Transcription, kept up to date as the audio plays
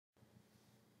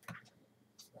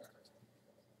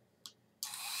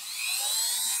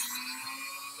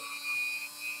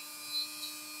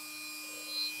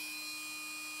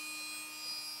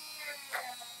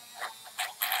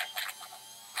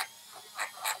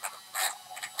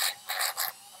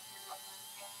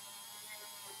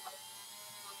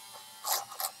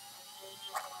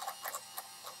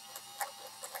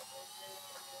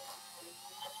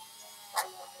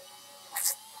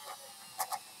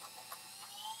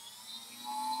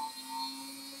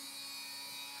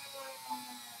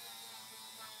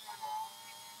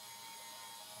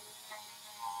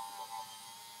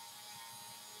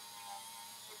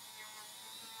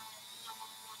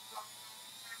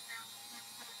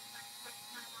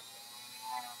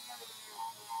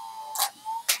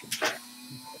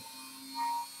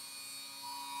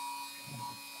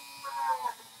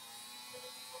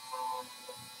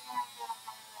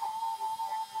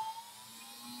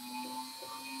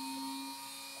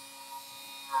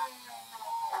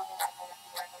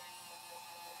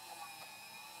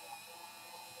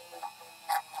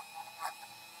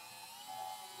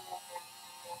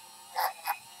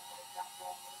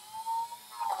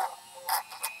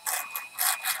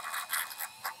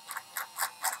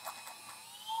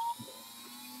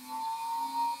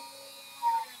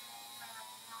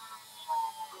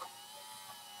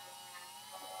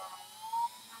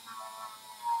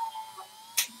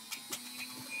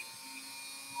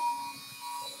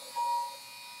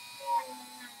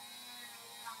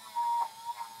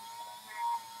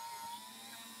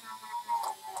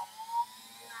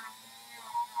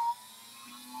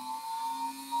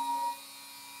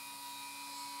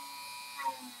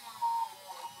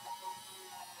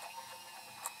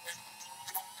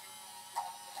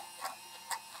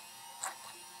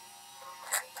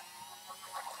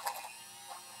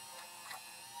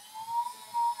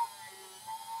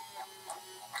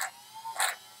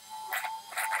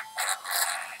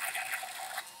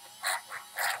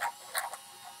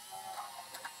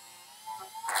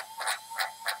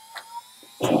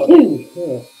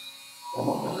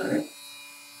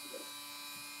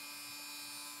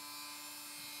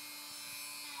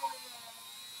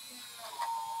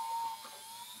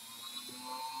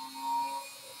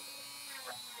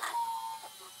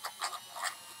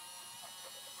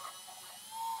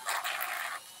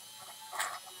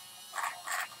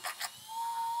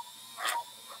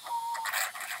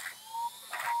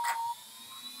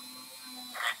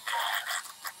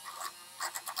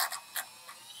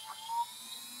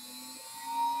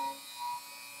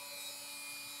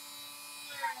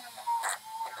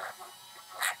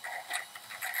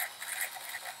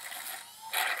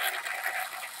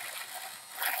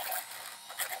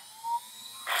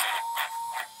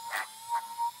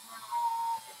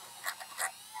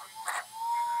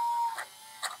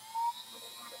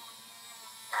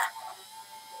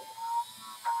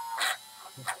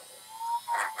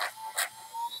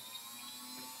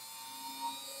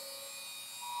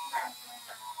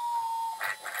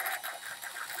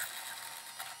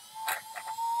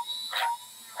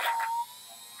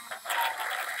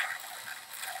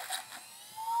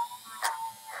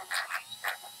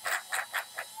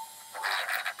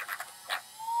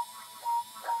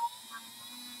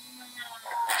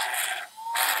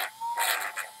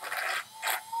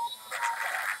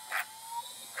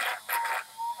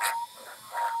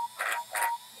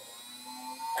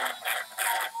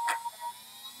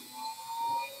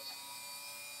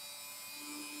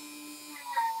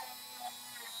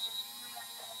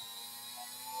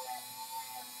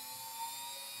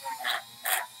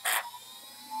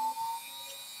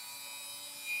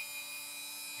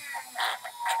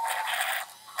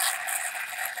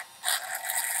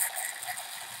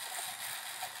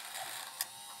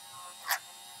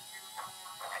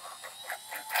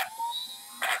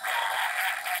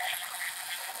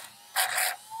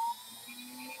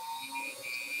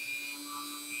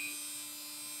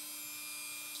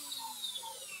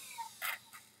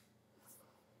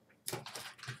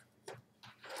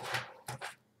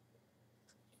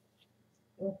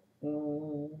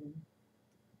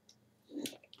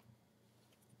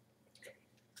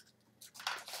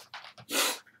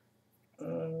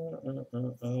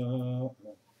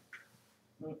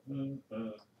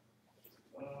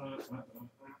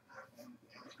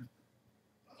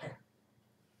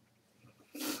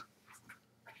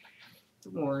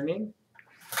Good morning.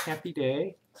 Happy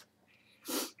day.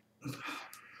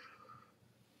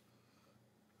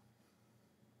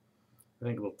 I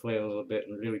think we'll play a little bit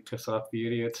and really piss off the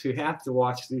idiots who have to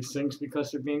watch these things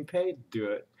because they're being paid to do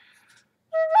it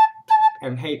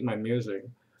and hate my music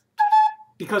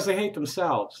because they hate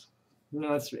themselves. You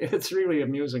know, it's really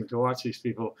amusing to watch these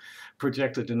people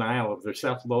project a denial of their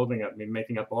self-loathing at me,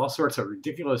 making up all sorts of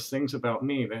ridiculous things about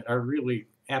me that are really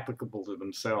applicable to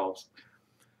themselves.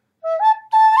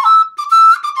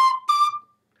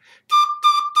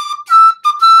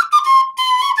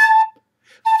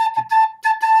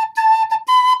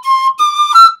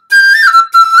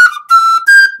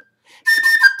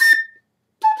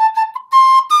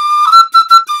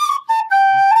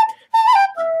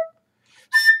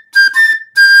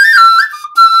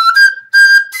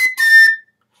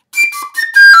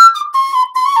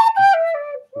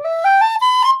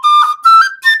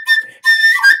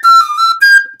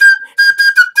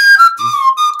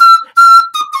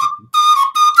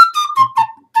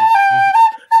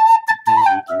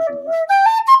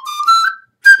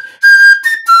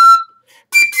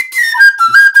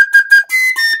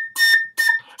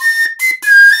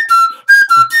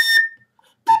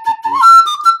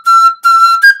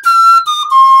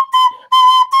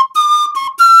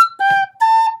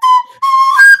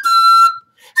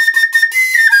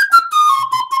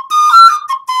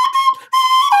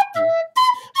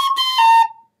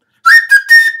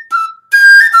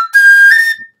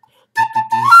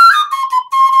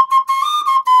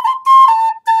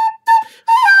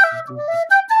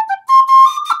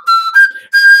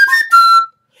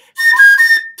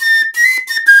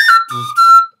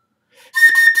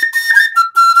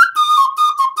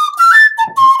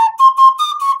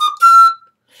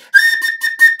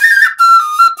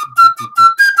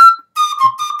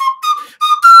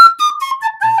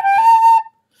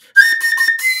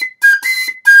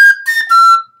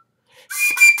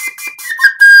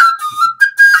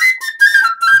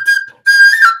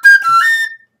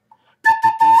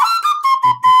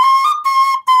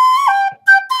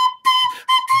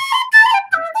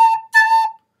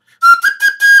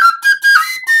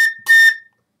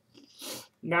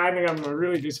 Now I think I'm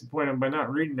really disappointed by not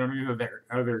reading any of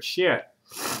their shit.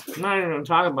 I'm not even going to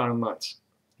talk about it much.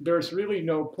 There's really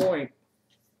no point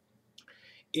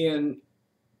in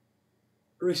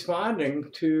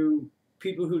responding to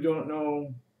people who don't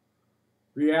know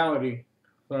reality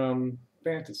from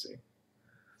fantasy.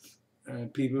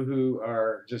 People who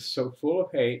are just so full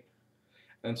of hate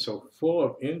and so full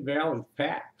of invalid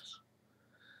facts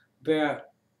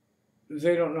that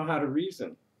they don't know how to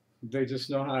reason. They just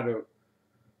know how to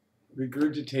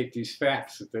regurgitate these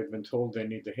facts that they've been told they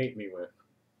need to hate me with.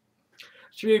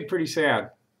 It's really pretty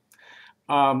sad.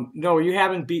 No, you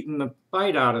haven't beaten the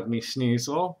fight out of me,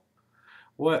 Sneasel.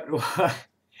 What's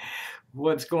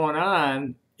going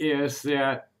on is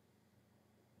that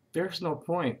there's no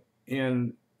point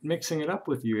in mixing it up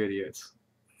with you idiots.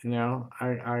 You know,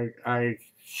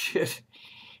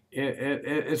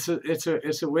 it's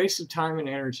a waste of time and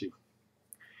energy.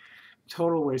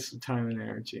 Total waste of time and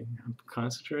energy. I'm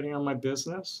concentrating on my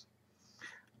business.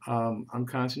 I'm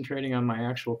concentrating on my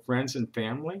actual friends and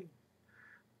family.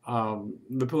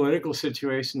 The political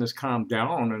situation has calmed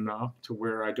down enough to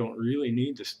where I don't really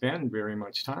need to spend very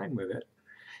much time with it.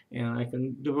 And I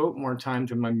can devote more time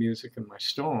to my music and my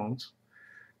stones.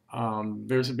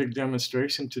 There's a big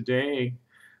demonstration today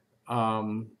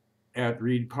at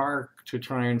Reed Park to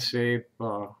try and save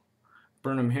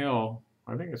Burnham Hill.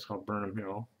 I think it's called Burnham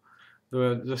Hill.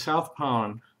 The South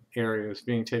Pond area is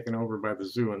being taken over by the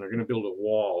zoo, and they're going to build a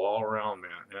wall all around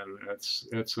that. And it's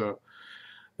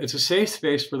a safe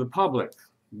space for the public.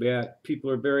 That people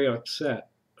are very upset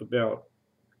about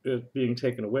it being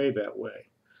taken away that way.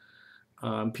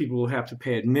 People will have to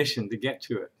pay admission to get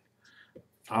to it.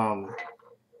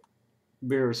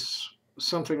 There's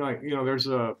something like, you know, there's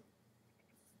a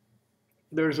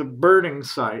birding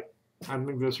site, I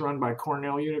think that's run by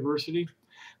Cornell University.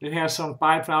 It has some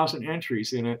 5,000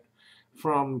 entries in it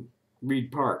from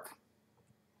Reed Park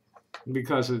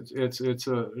because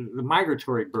the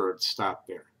migratory birds stop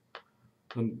there.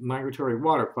 The migratory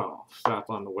waterfowl stop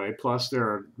on the way. Plus, there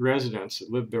are residents that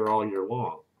live there all year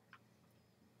long.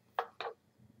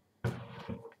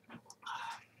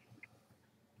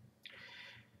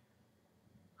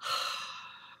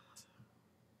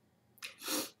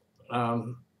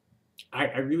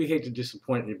 I really hate to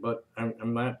disappoint you, but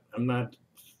I'm not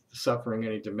suffering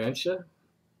any dementia,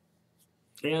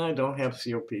 and I don't have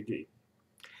COPD.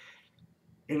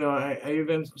 You know, you've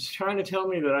been trying to tell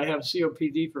me that I have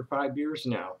COPD for 5 years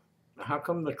now. How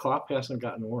come the cough hasn't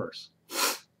gotten worse?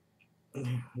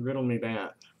 Riddle me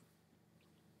that.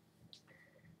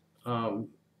 You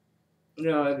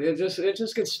know, it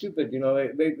just gets stupid. You know,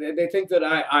 they think that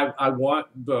I want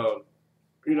the,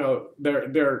 you know,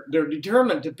 they're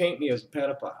determined to paint me as a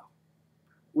pedophile,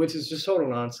 which is just total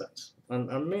nonsense.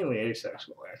 I'm mainly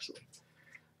asexual, actually.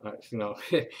 You know,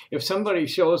 if somebody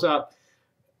shows up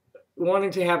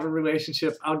wanting to have a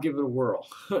relationship, I'll give it a whirl.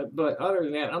 But other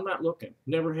than that, I'm not looking.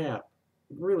 Never have.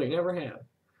 Really, never have.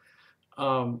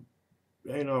 You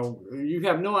know, you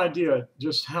have no idea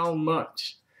just how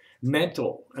much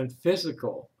mental and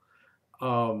physical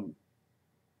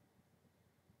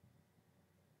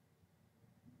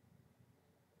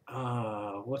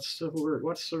what's the word?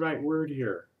 What's the right word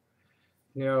here?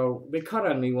 You know, they cut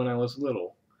on me when I was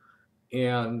little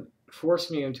and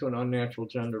forced me into an unnatural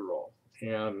gender role.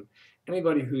 And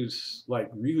anybody who's like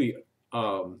really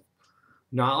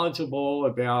knowledgeable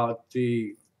about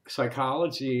the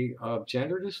psychology of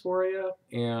gender dysphoria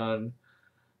and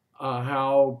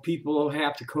how people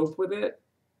have to cope with it,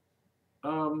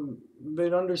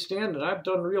 they'd understand that I've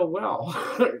done real well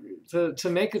to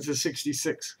make it to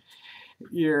 66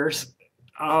 years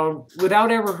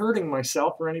without ever hurting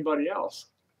myself or anybody else.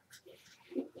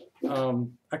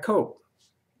 I cope.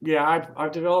 Yeah,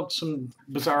 I've developed some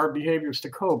bizarre behaviors to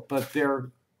cope, but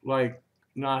they're like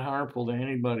not harmful to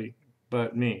anybody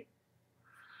but me.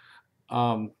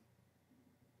 And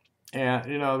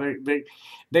you know,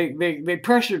 they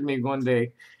pressured me one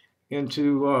day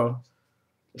into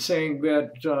saying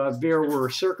that there were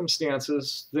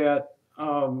circumstances that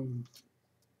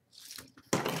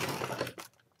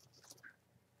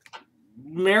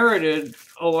merited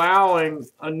allowing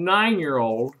a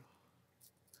 9-year-old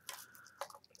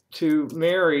to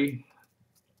marry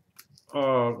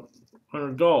an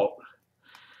adult.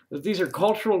 These are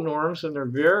cultural norms, and they're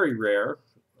very rare.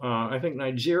 I think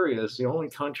Nigeria is the only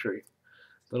country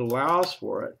that allows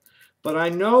for it. But I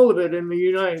know that in the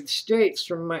United States,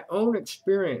 from my own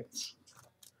experience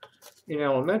in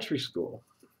elementary school,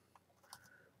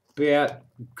 that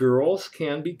girls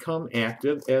can become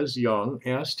active as young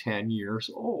as 10 years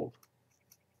old.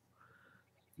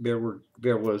 There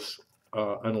was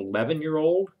an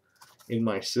 11-year-old in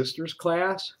my sister's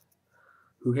class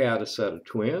who had a set of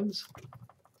twins.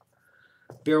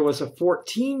 There was a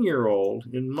 14-year-old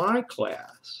in my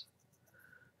class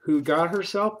who got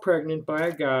herself pregnant by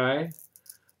a guy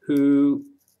who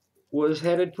was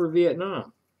headed for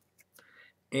Vietnam.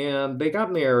 And they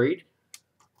got married,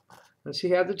 and she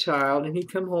had the child, and he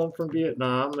came home from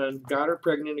Vietnam and got her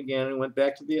pregnant again and went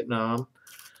back to Vietnam,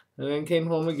 and then came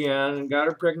home again and got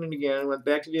her pregnant again and went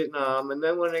back to Vietnam. And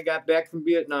then when they got back from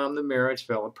Vietnam, the marriage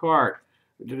fell apart.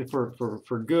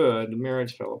 For good, the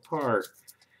marriage fell apart.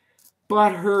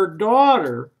 But her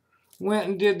daughter went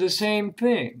and did the same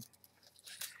thing.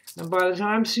 And by the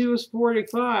time she was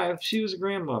 45, she was a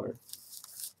grandmother.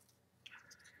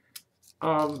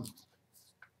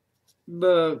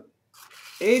 The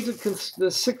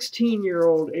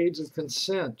 16-year-old age of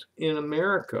consent in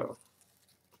America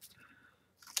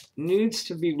needs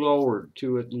to be lowered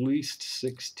to at least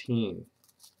 16.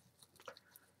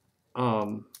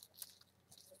 And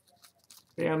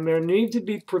there need to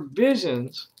be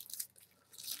provisions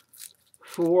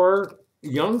for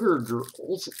younger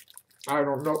girls. I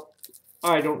don't know.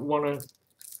 I don't want to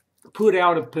put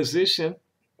out a position,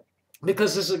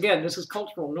 because this is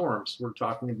cultural norms we're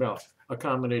talking about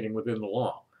accommodating within the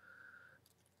law.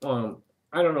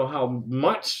 I don't know how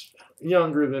much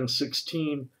younger than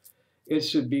 16 it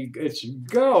should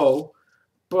go,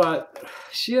 but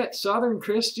shit, Southern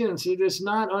Christians, it is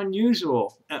not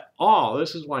unusual at all.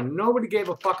 This is why nobody gave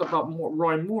a fuck about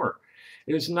Roy Moore.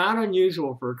 It is not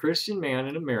unusual for a Christian man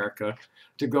in America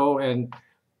to go and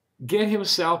get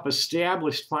himself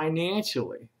established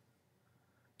financially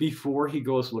before he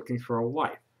goes looking for a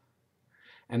wife.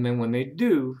 And then when they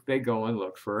do, they go and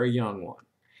look for a young one.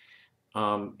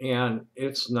 And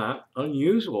it's not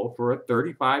unusual for a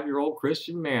 35-year-old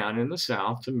Christian man in the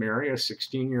South to marry a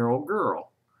 16-year-old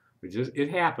girl.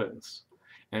 It happens.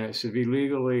 And it should be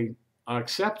legally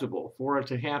acceptable for it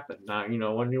to happen. Now,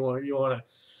 when you want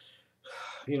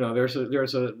to,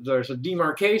 there's a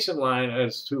demarcation line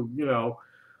as to,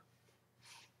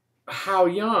 how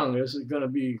young is it going to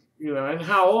be, and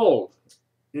how old,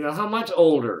 how much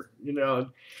older, the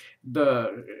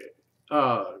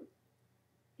Sholem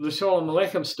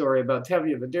Aleichem story about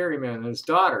Tevye the dairyman and his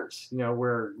daughters,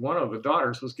 where one of the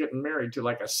daughters was getting married to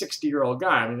like a 60-year-old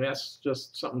guy. I mean, that's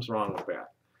just, something's wrong with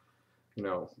that.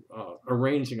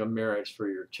 Arranging a marriage for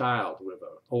your child with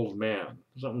an old man,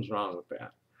 something's wrong with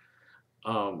that.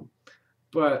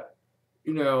 But,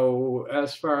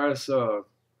 as far as,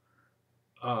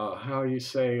 how you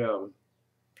say,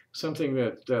 something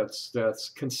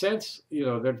that's consensus,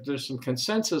 there's some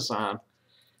consensus on,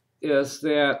 is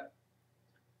that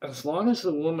as long as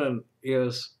the woman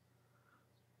is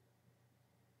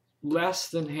less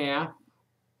than half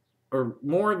or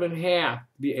more than half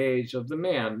the age of the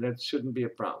man, that shouldn't be a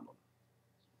problem.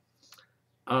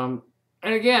 And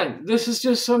again, this is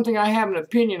just something I have an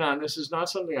opinion on. This is not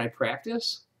something I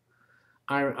practice.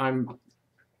 I'm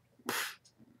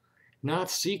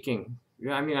not seeking.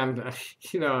 I mean,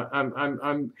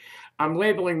 I'm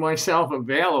labeling myself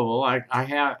available. I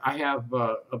have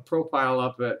a profile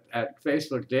up at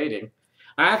Facebook Dating.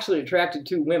 I actually attracted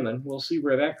 2 women. We'll see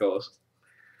where that goes.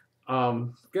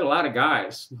 Get a lot of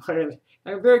guys. And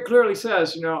it very clearly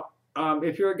says,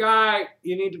 if you're a guy,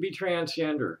 you need to be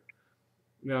transgender.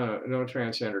 No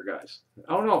transgender guys.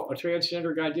 Oh no, a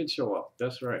transgender guy did show up.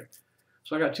 That's right.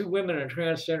 So I got 2 women and a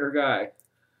transgender guy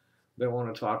that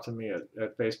want to talk to me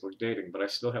at Facebook Dating, but I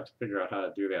still have to figure out how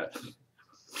to do that.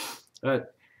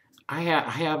 But I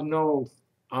have no,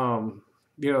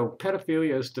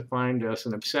 pedophilia is defined as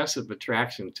an obsessive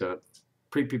attraction to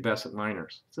prepubescent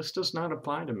minors. This does not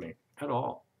apply to me at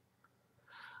all.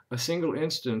 A single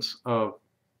instance of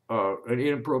an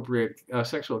inappropriate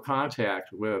sexual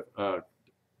contact with a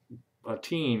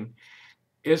teen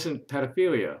isn't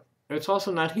pedophilia. It's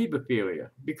also not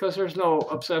hebephilia, because there's no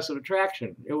obsessive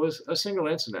attraction. It was a single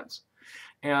incidence.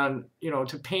 And,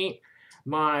 to paint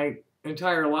my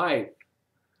entire life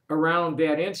around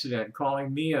that incident,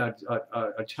 calling me a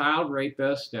child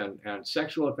rapist and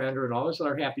sexual offender and all this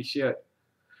other happy shit,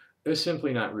 is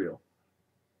simply not real.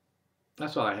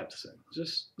 That's all I have to say.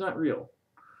 Just not real.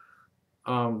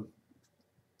 Um,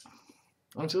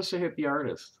 I'm just a hippie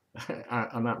artist.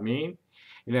 I'm not mean.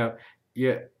 You know,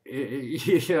 yeah,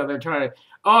 they're trying to,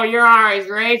 oh, you're always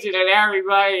raging at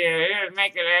everybody and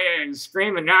making it and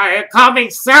screaming. No, call me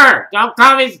sir. Don't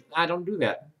call me. I don't do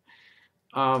that.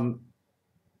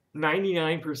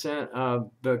 99% of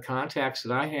the contacts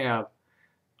that I have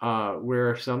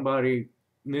where somebody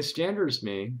misgenders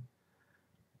me,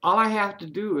 all I have to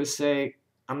do is say,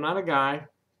 I'm not a guy.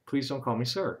 Please don't call me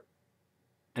sir.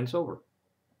 And it's over.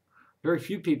 Very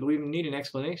few people even need an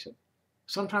explanation.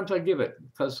 Sometimes I give it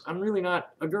because I'm really not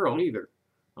a girl either.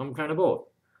 I'm kind of both.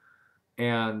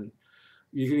 And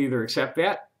you can either accept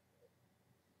that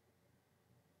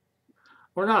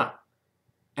or not.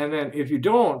 And then if you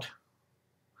don't,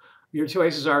 your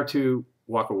choices are to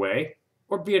walk away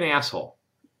or be an asshole.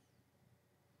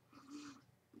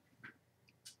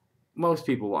 Most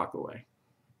people walk away.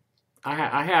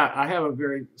 I have a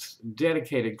very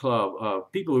dedicated club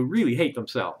of people who really hate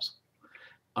themselves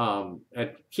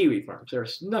at Kiwi Farms.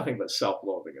 There's nothing but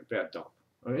self-loathing at that dump.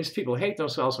 I mean, these people hate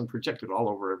themselves and project it all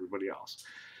over everybody else.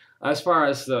 As far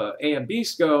as the A and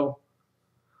Bs go,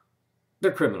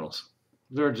 they're criminals.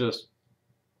 They're just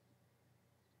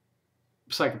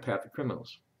psychopathic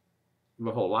criminals.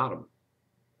 The whole lot of them.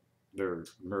 They're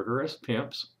murderous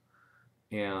pimps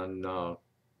and a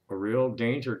real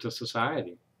danger to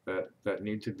society that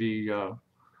need to be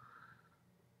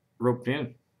roped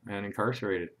in and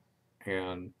incarcerated.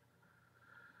 And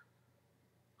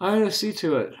I'm going to see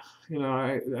to it. You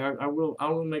know, I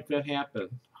will make that happen.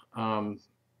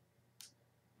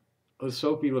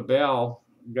 Sophie LaBelle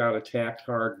got attacked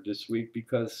hard this week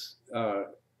because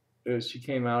she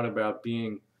came out about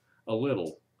being a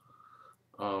little.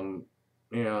 And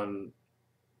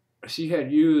she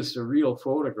had used a real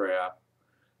photograph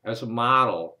as a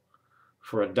model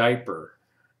for a diaper,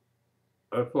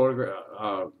 a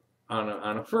photograph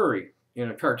on a furry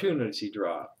in a cartoon that she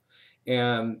drew.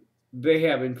 And they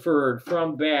have inferred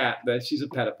from that she's a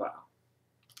pedophile.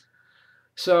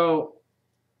 So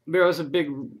there was a big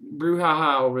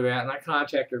brouhaha over that, and I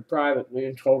contacted her privately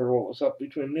and told her what was up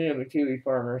between me and the Kiwi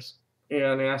farmers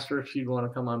and asked her if she'd want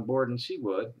to come on board, and she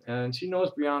would. And she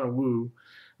knows Brianna Wu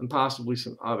and possibly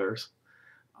some others.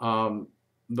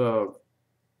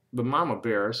 The mama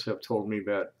bears have told me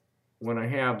that when I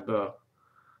have the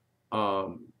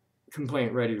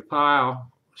complaint ready to file,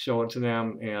 show it to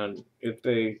them, and if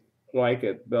they like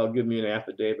it, they'll give me an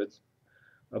affidavit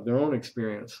of their own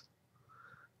experience.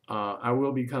 I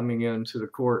will be coming into the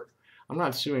court. I'm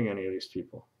not suing any of these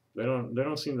people. They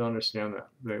don't seem to understand that.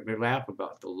 They laugh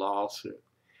about the lawsuit.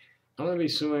 I'm going to be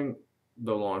suing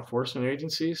the law enforcement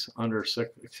agencies under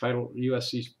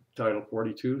USC Title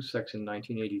 42, Section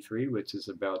 1983, which is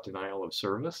about denial of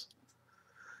service.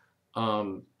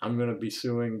 I'm going to be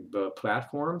suing the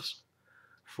platforms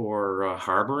for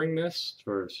harboring this,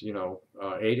 for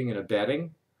aiding and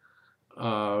abetting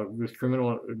with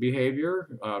criminal behavior,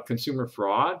 consumer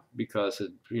fraud, because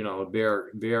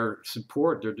their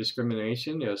support, their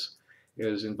discrimination is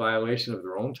in violation of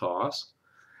their own TOS,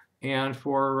 and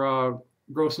for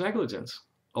gross negligence,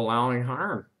 allowing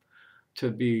harm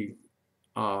to be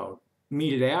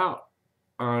meted out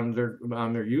on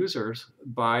their users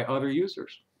by other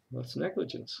users. That's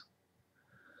negligence.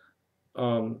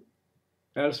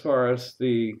 As far as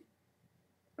the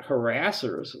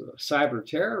harassers, cyber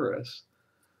terrorists,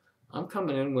 I'm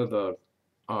coming in with a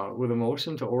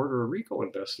motion to order a RICO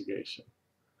investigation.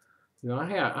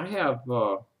 I'm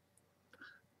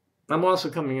also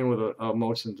coming in with a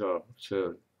motion to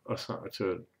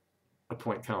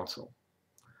appoint counsel.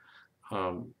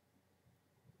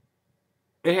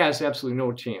 It has absolutely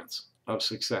no chance of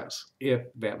success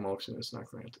if that motion is not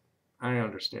granted. I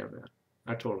understand that.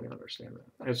 I totally understand that.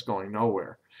 It's going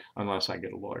nowhere unless I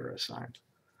get a lawyer assigned.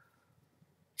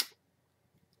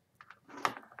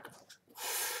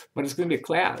 But it's going to be a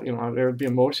class. There would be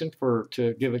a motion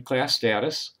to give it class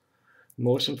status,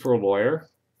 motion for a lawyer,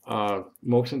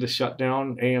 motion to shut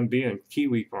down AMB and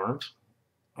Kiwi Farms,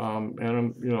 and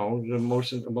the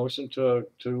motion to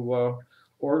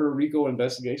order a RICO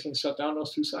investigation, shut down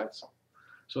those two sites.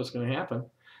 So it's going to happen,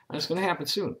 and it's going to happen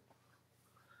soon.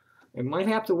 It might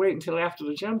have to wait until after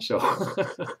the gem show.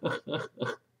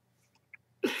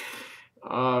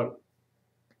 But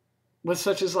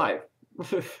such is life.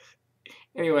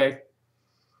 Anyway,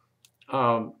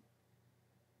 I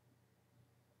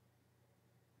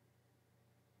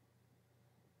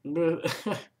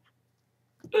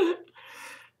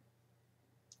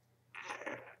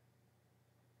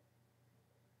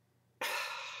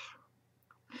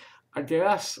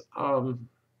guess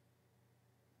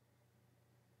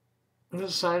It's a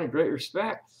sign of great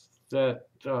respect that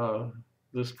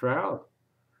this crowd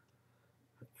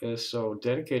is so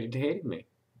dedicated to hating me.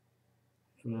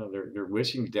 You know, they're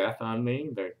wishing death on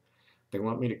me. They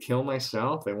want me to kill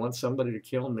myself. They want somebody to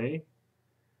kill me.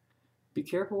 Be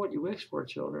careful what you wish for,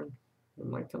 children. It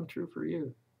might come true for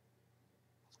you.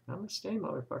 Namaste,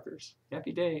 motherfuckers.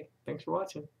 Happy day. Thanks for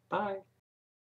watching. Bye.